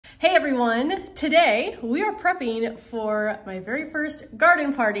Hey everyone! Today we are prepping for my very first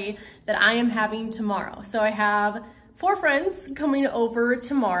garden party that I am having tomorrow. So I have 4 friends coming over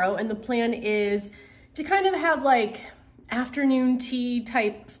tomorrow, and the plan is to kind of have like afternoon tea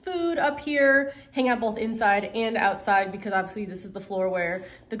type food up here, hang out both inside and outside because obviously this is the floor where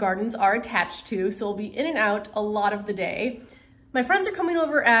the gardens are attached to, so we'll be in and out a lot of the day. My friends are coming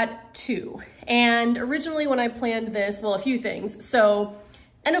over at 2, and originally when I planned this, well, a few things. So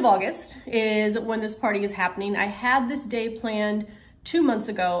end of August is when this party is happening. I had this day planned 2 months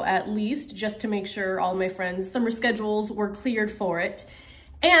ago at least, just to make sure all my friends' summer schedules were cleared for it.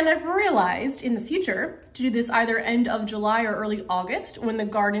 And I've realized in the future to do this either end of July or early August when the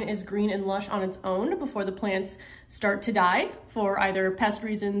garden is green and lush on its own before the plants start to die for either pest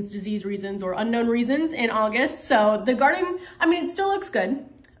reasons, disease reasons, or unknown reasons in August. So the garden, I mean, it still looks good.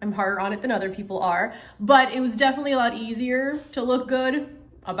 I'm harder on it than other people are, but it was definitely a lot easier to look good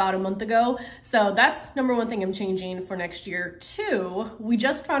about a month ago. So that's number 1 thing I'm changing for next year. 2, we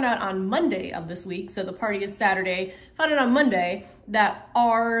just found out on Monday of this week, so the party is Saturday, found out on Monday that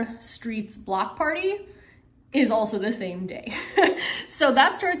our street's block party is also the same day. So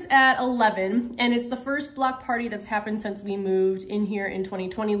that starts at 11, and it's the first block party that's happened since we moved in here in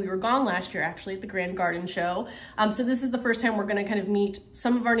 2020. We were gone last year actually at the Grand Garden Show. So this is the first time we're gonna kind of meet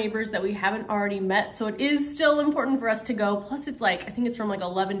some of our neighbors that we haven't already met. So it is still important for us to go. Plus it's like, I think it's from like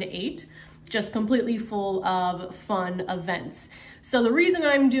 11 to 8, just completely full of fun events. So the reason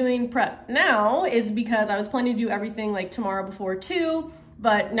I'm doing prep now is because I was planning to do everything like tomorrow before 2,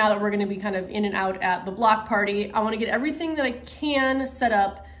 but now that we're gonna be kind of in and out at the block party, I wanna get everything that I can set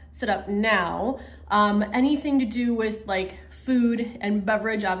up now. Anything to do with like food and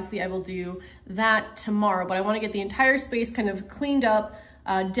beverage, obviously I will do that tomorrow, but I wanna get the entire space kind of cleaned up,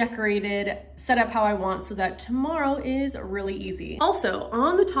 decorated, set up how I want so that tomorrow is really easy. Also,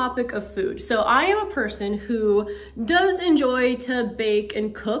 on the topic of food, so I am a person who does enjoy to bake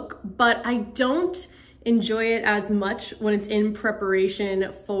and cook, but I don't enjoy it as much when it's in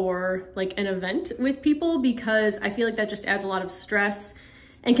preparation for like an event with people, because I feel like that just adds a lot of stress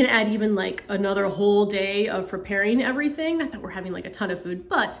and can add even like another whole day of preparing everything. Not that we're having like a ton of food,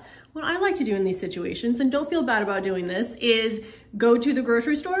 but what I like to do in these situations, and don't feel bad about doing this, is go to the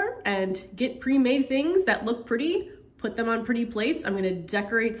grocery store and get pre-made things that look pretty, put them on pretty plates. I'm gonna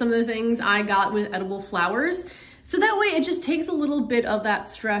decorate some of the things I got with edible flowers. So that way it just takes a little bit of that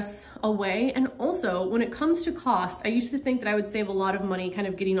stress away. And also when it comes to cost, I used to think that I would save a lot of money kind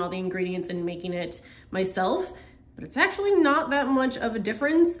of getting all the ingredients and making it myself, but it's actually not that much of a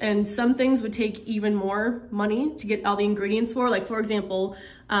difference. And some things would take even more money to get all the ingredients for. Like for example,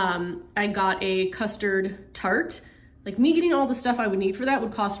 I got a custard tart. Like me getting all the stuff I would need for that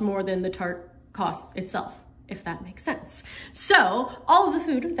would cost more than the tart costs itself, if that makes sense. So all of the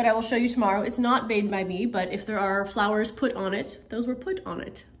food that I will show you tomorrow is not made by me, but if there are flowers put on it, those were put on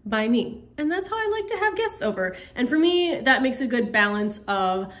it by me. And that's how I like to have guests over. And for me, that makes a good balance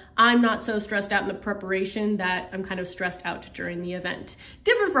of I'm not so stressed out in the preparation that I'm kind of stressed out during the event.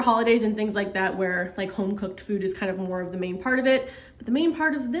 Different for holidays and things like that, where like home cooked food is kind of more of the main part of it. But the main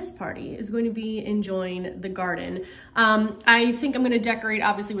part of this party is going to be enjoying the garden. I think I'm gonna decorate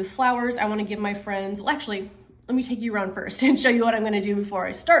obviously with flowers. I wanna give my friends, well actually, let me take you around first and show you what I'm gonna do before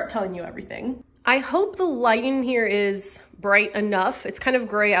I start telling you everything. I hope the lighting here is bright enough. It's kind of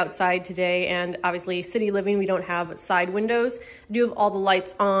gray outside today, and obviously city living, we don't have side windows. I do have all the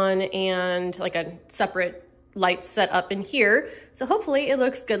lights on and like a separate light set up in here. So hopefully it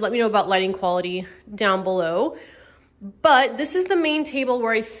looks good. Let me know about lighting quality down below. But this is the main table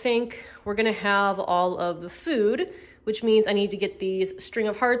where I think we're gonna have all of the food, which means I need to get these string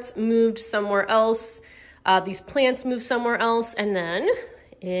of hearts moved somewhere else, these plants moved somewhere else, and then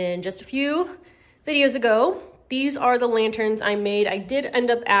in just a few videos ago, these are the lanterns I made. I did end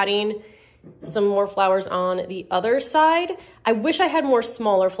up adding some more flowers on the other side. I wish I had more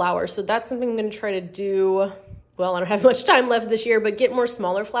smaller flowers, so that's something I'm gonna try to do. Well, I don't have much time left this year, but get more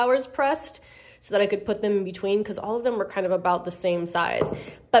smaller flowers pressed so that I could put them in between, because all of them were kind of about the same size.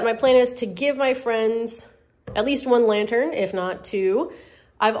 But my plan is to give my friends at least 1 lantern, if not 2.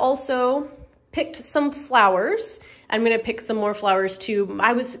 I've also picked some flowers. I'm gonna pick some more flowers too.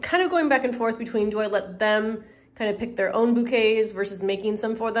 I was kind of going back and forth between, do I let them kind of pick their own bouquets versus making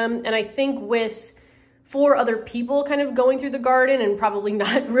some for them? And I think with 4 other people kind of going through the garden and probably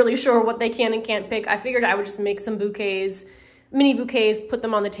not really sure what they can and can't pick, I figured I would just make some bouquets, mini bouquets, put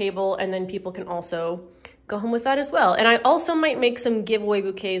them on the table, and then people can also go home with that as well. And I also might make some giveaway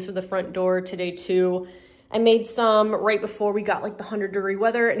bouquets for the front door today too. I made some right before we got like the 100-degree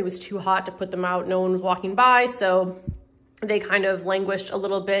weather and it was too hot to put them out. No one was walking by, so they kind of languished a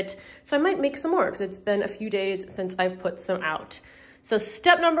little bit. So I might make some more because it's been a few days since I've put some out. So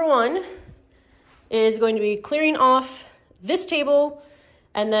step number 1 is going to be clearing off this table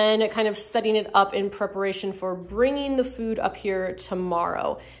and then kind of setting it up in preparation for bringing the food up here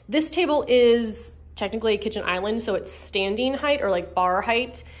tomorrow. This table is technically a kitchen island, so it's standing height or like bar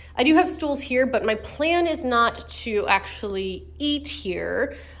height. I do have stools here, but my plan is not to actually eat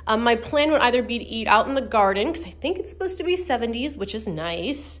here. My plan would either be to eat out in the garden, because I think it's supposed to be 70s, which is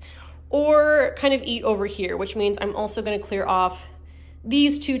nice, or kind of eat over here, which means I'm also gonna clear off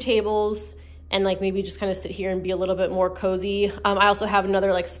these 2 tables and like maybe just kind of sit here and be a little bit more cozy. I also have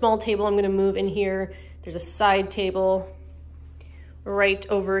another like small table I'm gonna move in here. There's a side table right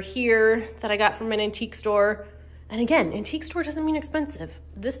over here that I got from an antique store. And again, antique store doesn't mean expensive.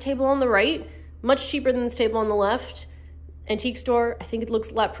 This table on the right, much cheaper than this table on the left. Antique store, I think it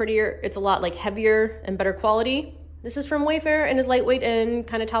looks a lot prettier. It's a lot like heavier and better quality. This is from Wayfair and is lightweight and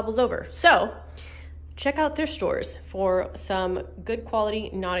kind of topples over. So check out their stores for some good quality,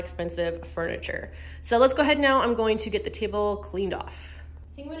 not expensive furniture. So let's go ahead now. I'm going to get the table cleaned off.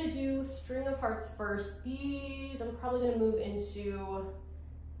 I think I'm gonna do string of hearts first. These I'm probably gonna move into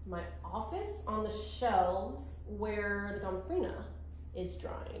my office on the shelves where the Gomphrena is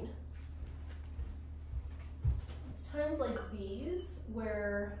drying. It's times like these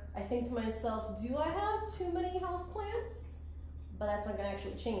where I think to myself, do I have too many houseplants? But that's not gonna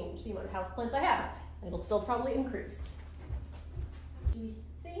actually change the amount of houseplants I have. It'll still probably increase. Do you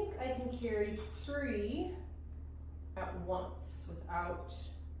think I can carry 3 at once without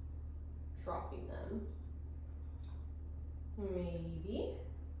dropping them? Maybe.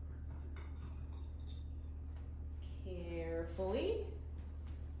 Carefully.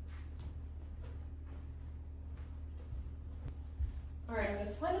 All right, I'm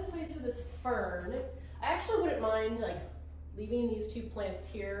gonna find a place for this fern. I actually wouldn't mind like leaving these 2 plants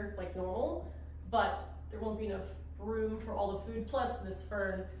here like normal, but there won't be enough room for all the food. Plus this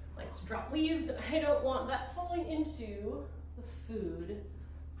fern likes to drop leaves and I don't want that falling into the food.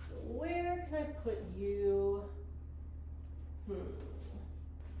 So where can I put you?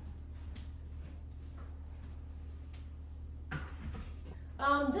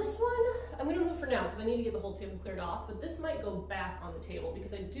 This one, I'm gonna move for now because I need to get the whole table cleared off, but this might go back on the table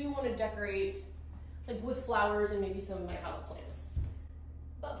because I do want to decorate like with flowers and maybe some of my houseplants.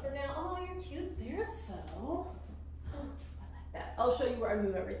 But for now, oh, you're cute there though. I like that. I'll show you where I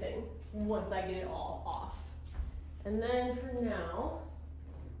move everything once I get it all off. And then for now,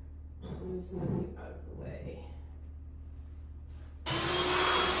 just move some of you out of the way.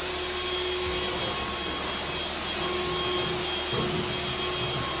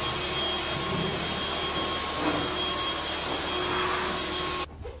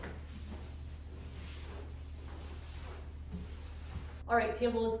 All right,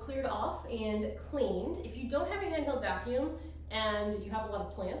 table is cleared off and cleaned. If you don't have a handheld vacuum and you have a lot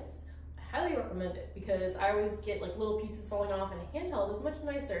of plants, I highly recommend it because I always get like little pieces falling off, and a handheld is much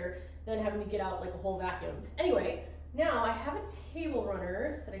nicer than having to get out like a whole vacuum. Anyway, now I have a table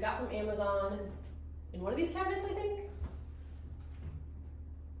runner that I got from Amazon in one of these cabinets, I think.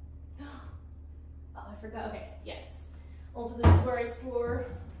 Oh, I forgot, okay, yes. Also, this is where I store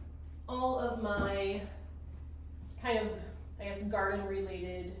all of my kind of, I guess, garden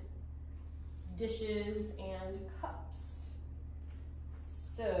related dishes and cups.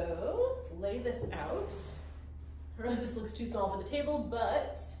 So let's lay this out. I don't know if this looks too small for the table,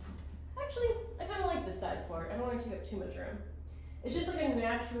 but actually I kind of like this size for it. I don't want it to take up too much room. It's just like a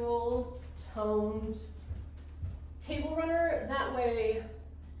natural toned table runner. That way,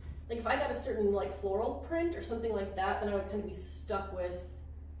 like if I got a certain like floral print or something like that, then I would kind of be stuck with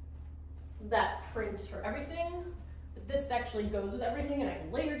that print for everything. But this actually goes with everything and I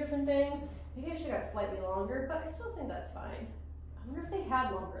can layer different things. Maybe I should have got slightly longer, but I still think that's fine. I wonder if they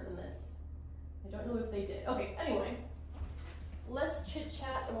had longer than this. I don't know if they did. Okay, anyway, less chit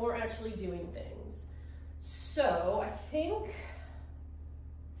chat and more actually doing things. So I think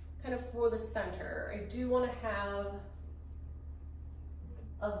kind of for the center, I do want to have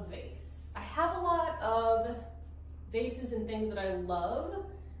a vase. I have a lot of vases and things that I love,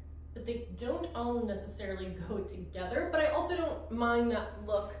 but they don't all necessarily go together, but I also don't mind that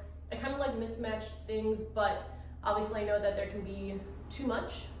look. I kind of like mismatched things, but obviously I know that there can be too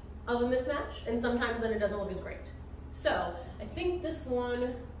much of a mismatch, and sometimes then it doesn't look as great. So I think this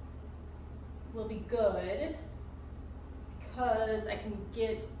one will be good because I can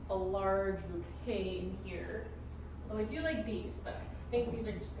get a large bouquet in here. Although I do like these, but I think these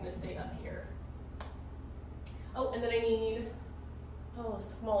are just gonna stay up here. Oh, and then I need,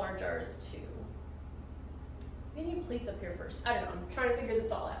 smaller jars too. We need plates up here first. I don't know, I'm trying to figure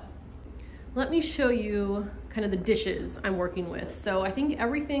this all out. Let me show you kind of the dishes I'm working with. So I think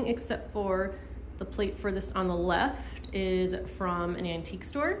everything except for the plate furthest on the left is from an antique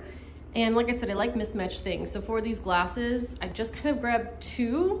store. And like I said, I like mismatched things. So for these glasses, I just kind of grabbed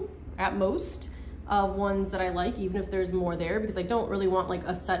 2 at most of ones that I like, even if there's more there, because I don't really want like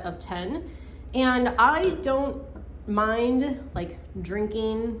a set of 10. And I don't mind like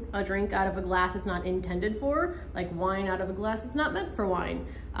drinking a drink out of a glass it's not intended for, like wine out of a glass it's not meant for wine.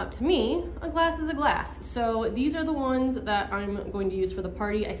 To me, a glass is a glass. So these are the ones that I'm going to use for the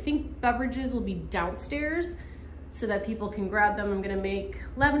party. I think beverages will be downstairs so that people can grab them. I'm gonna make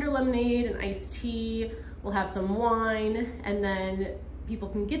lavender lemonade and iced tea. We'll have some wine, and then people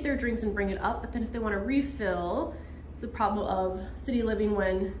can get their drinks and bring it up. But then if they want to refill, it's the problem of city living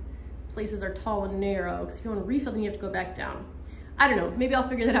when places are tall and narrow, because if you want to refill, then you have to go back down. I don't know, maybe I'll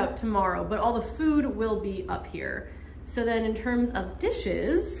figure that out tomorrow, but all the food will be up here. So then in terms of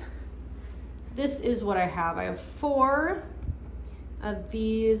dishes, this is what I have. I have 4 of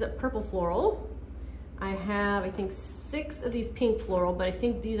these purple floral. I have, I think, 6 of these pink floral, but I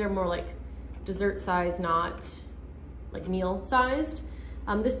think these are more like dessert size, not like meal sized.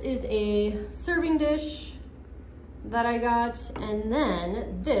 This is a serving dish that I got, and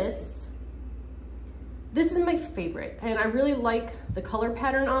then this is my favorite, and I really like the color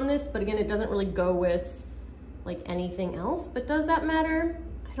pattern on this, but again, it doesn't really go with like anything else. But does that matter?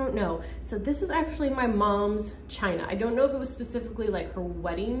 I don't know. So this is actually my mom's china. I don't know if it was specifically like her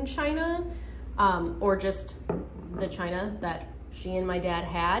wedding china, or just the china that she and my dad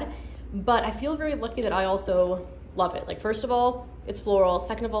had, but I feel very lucky that I also love it. Like, first of all, it's floral.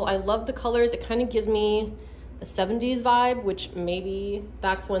 Second of all, I love the colors. It kind of gives me a 70s vibe, which maybe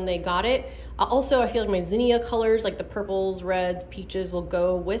that's when they got it. Also, I feel like my zinnia colors, like the purples, reds, peaches, will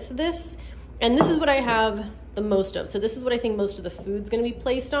go with this. And this is what I have the most of. So this is what I think most of the food's gonna be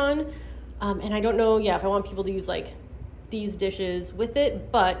placed on. And I don't know, yeah, if I want people to use like these dishes with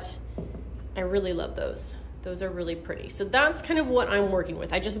it, but I really love those. Those are really pretty. So that's kind of what I'm working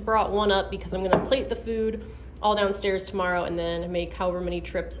with. I just brought one up because I'm gonna plate the food all downstairs tomorrow and then make however many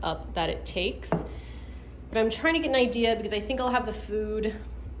trips up that it takes. But I'm trying to get an idea because I think I'll have the food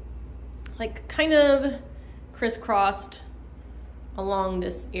like kind of crisscrossed along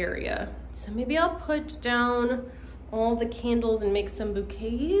this area. So maybe I'll put down all the candles and make some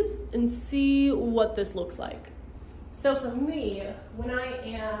bouquets and see what this looks like. So for me, when I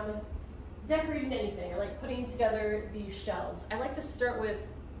am decorating anything or like putting together these shelves, I like to start with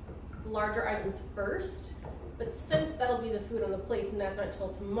larger items first, but since that'll be the food on the plates and that's not until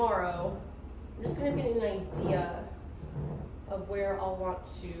tomorrow, I'm just gonna get an idea of where I'll want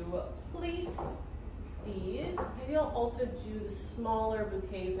to place these. Maybe I'll also do the smaller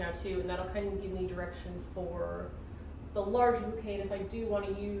bouquets now too, and that'll kind of give me direction for the large bouquet and if I do want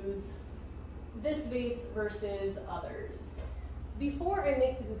to use this vase versus others. Before I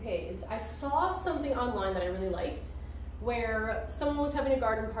make the bouquets, I saw something online that I really liked where someone was having a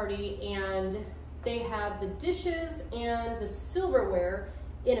garden party and they had the dishes and the silverware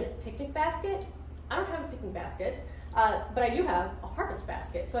in a picnic basket. I don't have a picnic basket, but I do have a harvest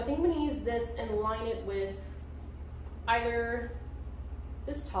basket. So I think I'm gonna use this and line it with either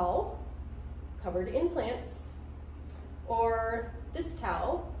this towel covered in plants or this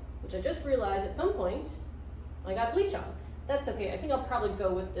towel, which I just realized at some point I got bleach on. That's okay. I think I'll probably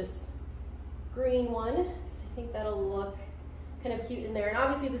go with this green one because I think that'll look kind of cute in there. And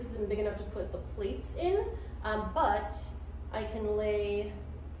obviously this isn't big enough to put the plates in, but I can lay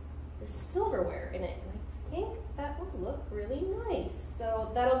the silverware in it. And I think that would look really nice.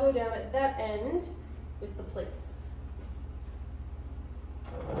 So that'll go down at that end with the plates.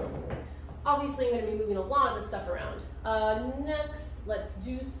 Obviously I'm going to be moving a lot of the stuff around. Next, let's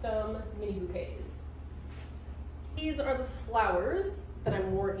do some mini bouquets. These are the flowers that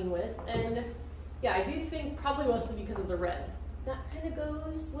I'm working with, and yeah, I do think probably mostly because of the red. That kind of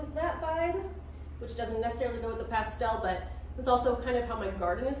goes with that vibe, which doesn't necessarily go with the pastel, but it's also kind of how my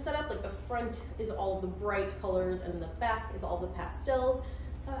garden is set up. Like the front is all the bright colors and the back is all the pastels.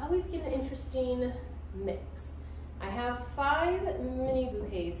 So I always get an interesting mix. I have 5 mini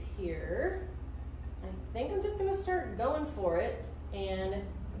bouquets here. I think I'm just gonna start going for it and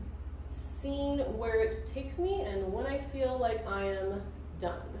seeing where it takes me and when I feel like I am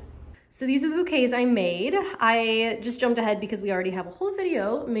done. So these are the bouquets I made. I just jumped ahead because we already have a whole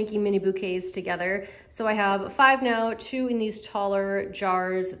video making mini bouquets together. So I have 5 now, 2 in these taller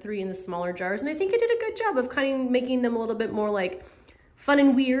jars, 3 in the smaller jars. And I think I did a good job of kind of making them a little bit more like fun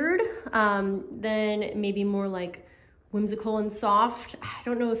and weird, then maybe more like whimsical and soft. I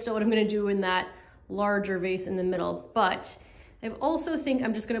don't know still what I'm gonna do in that larger vase in the middle, but I also think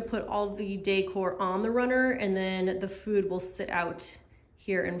I'm just gonna put all the decor on the runner and then the food will sit out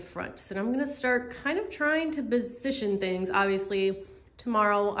here in front. So I'm gonna start kind of trying to position things. Obviously,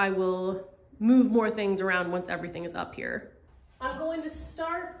 tomorrow I will move more things around once everything is up here. I'm going to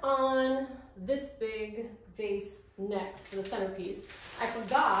start on this big vase next for the centerpiece. I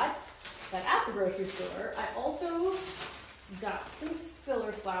forgot that at the grocery store, I also got some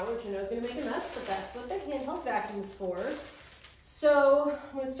filler flour, which I know is gonna make a mess, but that's what the handheld vacuum's for. So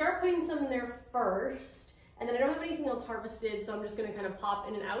I'm gonna start putting some in there first, and then I don't have anything else harvested, so I'm just gonna kind of pop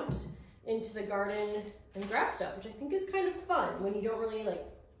in and out into the garden and grab stuff, which I think is kind of fun when you don't really like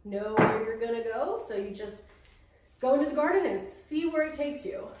know where you're gonna go. So you just go into the garden and see where it takes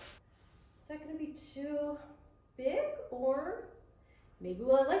you. Is that gonna be too big, or maybe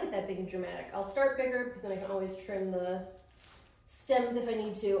will I like it that big and dramatic? I'll start bigger because then I can always trim the stems if I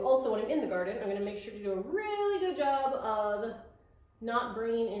need to. Also, when I'm in the garden, I'm gonna make sure to do a really good job of not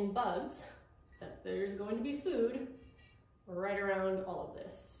bringing in bugs, except there's going to be food right around all of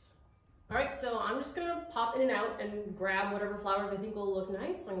this. All right, so I'm just gonna pop in and out and grab whatever flowers I think will look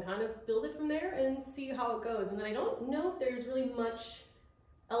nice and kind of build it from there and see how it goes. And then I don't know if there's really much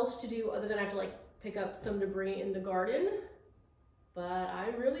else to do other than I have to like pick up some debris in the garden, but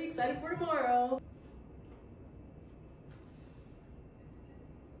I'm really excited for tomorrow.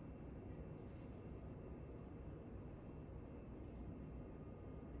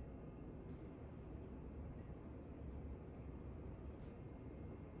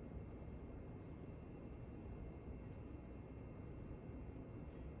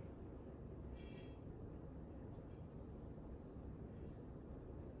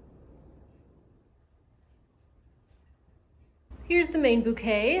 Here's the main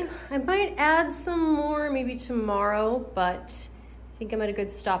bouquet. I might add some more maybe tomorrow, but I think I'm at a good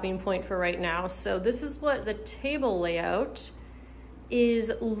stopping point for right now. So this is what the table layout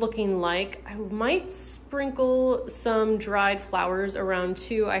is looking like. I might sprinkle some dried flowers around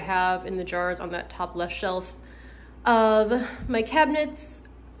too. I have in the jars on that top left shelf of my cabinets,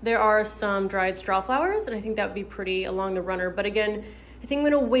 there are some dried straw flowers, and I think that would be pretty along the runner. But again, I think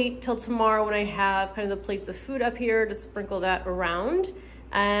I'm gonna wait till tomorrow when I have kind of the plates of food up here to sprinkle that around,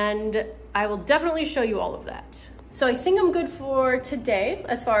 and I will definitely show you all of that. So I think I'm good for today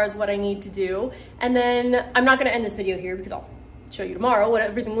as far as what I need to do, and then I'm not gonna end this video here because I'll show you tomorrow what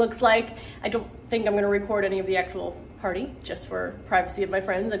everything looks like. I don't think I'm gonna record any of the actual party just for privacy of my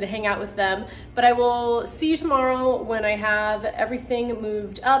friends and to hang out with them, but I will see you tomorrow when I have everything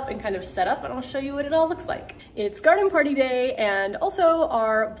moved up and kind of set up, and I'll show you what it all looks like. It's garden party day and also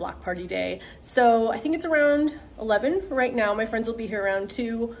our block party day. So I think it's around 11 right now. My friends will be here around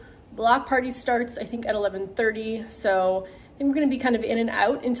 2. Block party starts I think at 11:30, so I think we're gonna be kind of in and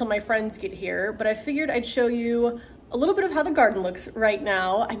out until my friends get here, but I figured I'd show you a little bit of how the garden looks right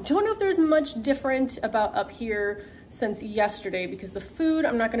now. I don't know if there's much different about up here since yesterday because the food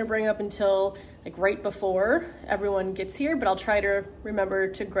I'm not gonna bring up until like right before everyone gets here, but I'll try to remember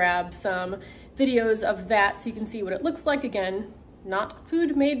to grab some videos of that so you can see what it looks like. Again, not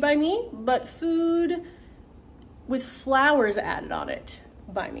food made by me, but food with flowers added on it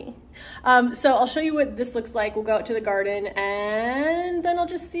by me. So I'll show you what this looks like. We'll go out to the garden and then I'll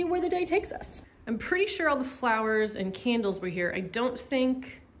just see where the day takes us. I'm pretty sure all the flowers and candles were here. I don't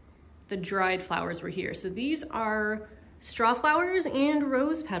think the dried flowers were here. So these are straw flowers and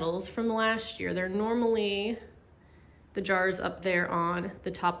rose petals from last year. They're normally the jars up there on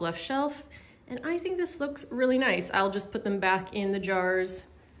the top left shelf. And I think this looks really nice. I'll just put them back in the jars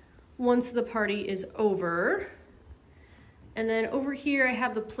once the party is over. And then over here, I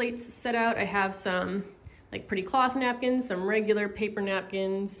have the plates set out. I have some like pretty cloth napkins, some regular paper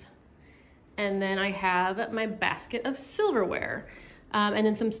napkins, and then I have my basket of silverware. And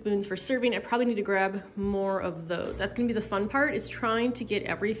then some spoons for serving. I probably need to grab more of those. That's gonna be the fun part, is trying to get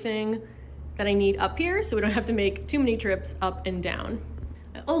everything that I need up here so we don't have to make too many trips up and down.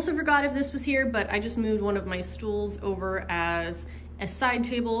 I also forgot if this was here, but I just moved one of my stools over as a side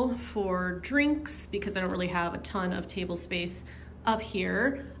table for drinks because I don't really have a ton of table space up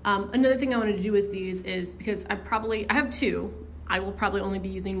here. Another thing I wanted to do with these is because I have 2. I will probably only be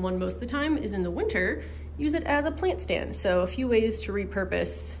using one most of the time, is in the winter, use it as a plant stand. So a few ways to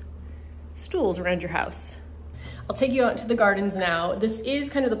repurpose stools around your house. I'll take you out to the gardens now. This is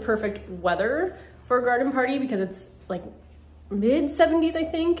kind of the perfect weather for a garden party because it's like mid 70s, I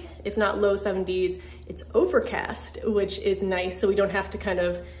think, if not low 70s. It's overcast, which is nice, so we don't have to kind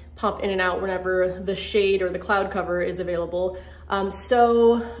of pop in and out whenever the shade or the cloud cover is available.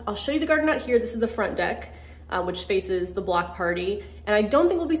 So I'll show you the garden out here. This is the front deck. which faces the block party. And I don't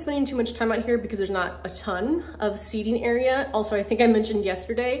think we'll be spending too much time out here because there's not a ton of seating area. Also, I think I mentioned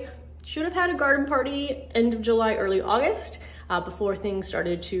yesterday, should have had a garden party end of July, early August, before things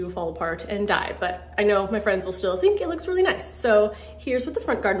started to fall apart and die. But I know my friends will still think it looks really nice. So here's what the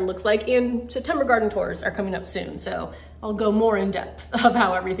front garden looks like, and September garden tours are coming up soon. So I'll go more in depth of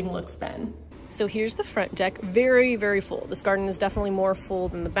how everything looks then. So here's the front deck, very, very full. This garden is definitely more full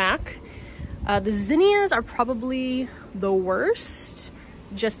than the back. The zinnias are probably the worst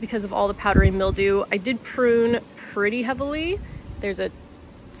just because of all the powdery mildew. I did prune pretty heavily. There's a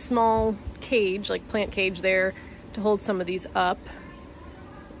small cage, like plant cage there, to hold some of these up.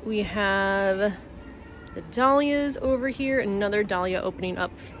 We have the dahlias over here, another dahlia opening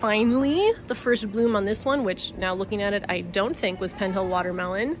up finally. The first bloom on this one, which now looking at it, I don't think was Penn Hill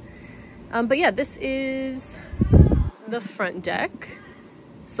watermelon. But yeah, this is the front deck.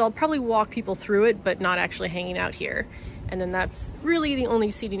 So I'll probably walk people through it, but not actually hanging out here. And then that's really the only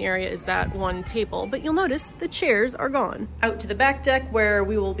seating area is that one table, but you'll notice the chairs are gone. Out to the back deck where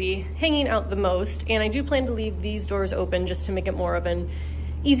we will be hanging out the most. And I do plan to leave these doors open just to make it more of an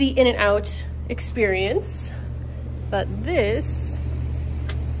easy in and out experience. But this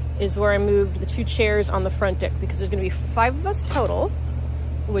is where I moved the 2 chairs on the front deck because there's gonna be 5 of us total,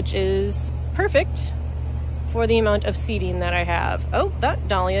 which is perfect for the amount of seating that I have. Oh, that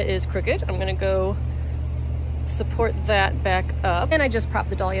dahlia is crooked. I'm gonna go support that back up. And I just propped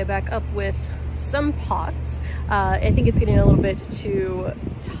the dahlia back up with some pots. I think it's getting a little bit too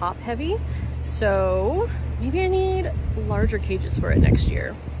top heavy, so maybe I need larger cages for it next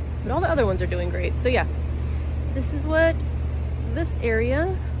year. But all the other ones are doing great. So yeah, this is what this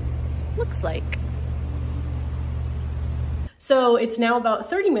area looks like. So it's now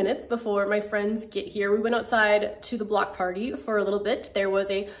about 30 minutes before my friends get here. We went outside to the block party for a little bit. There was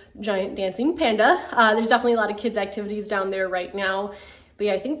a giant dancing panda. There's definitely a lot of kids activities down there right now. But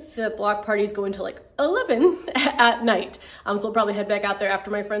yeah, I think the block party is going to like 11 at night. So we'll probably head back out there after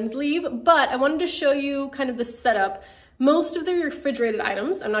my friends leave. But I wanted to show you kind of the setup. Most of the refrigerated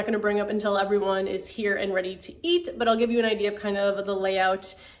items I'm not going to bring up until everyone is here and ready to eat, but I'll give you an idea of kind of the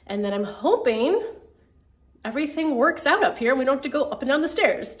layout. And then I'm hoping everything works out up here and we don't have to go up and down the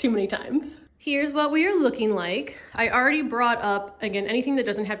stairs too many times. Here's what we are looking like. I already brought up, again, anything that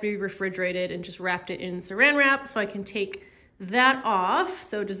doesn't have to be refrigerated and just wrapped it in saran wrap so I can take that off.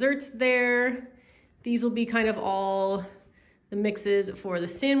 So desserts there. These will be kind of all the mixes for the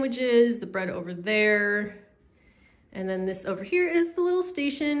sandwiches, the bread over there. And then this over here is the little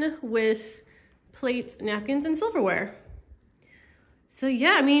station with plates, napkins, and silverware. So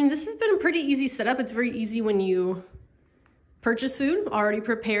yeah, I mean, this has been a pretty easy setup. It's very easy when you purchase food already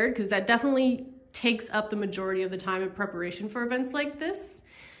prepared, because that definitely takes up the majority of the time in preparation for events like this.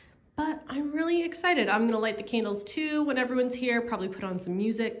 But I'm really excited. I'm gonna light the candles too when everyone's here, probably put on some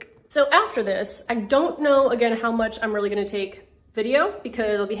music. So after this, I don't know, again, how much I'm really gonna take video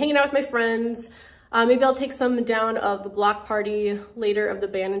because I'll be hanging out with my friends. Maybe I'll take some down of the block party later of the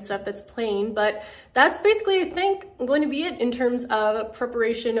band and stuff that's playing, but that's basically, I think, going to be it in terms of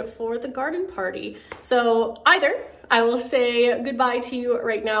preparation for the garden party. So either I will say goodbye to you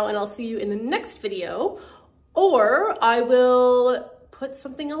right now and I'll see you in the next video, or I will put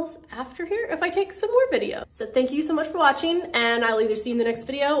something else after here if I take some more video. So thank you so much for watching, and I'll either see you in the next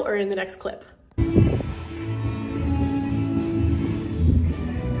video or in the next clip.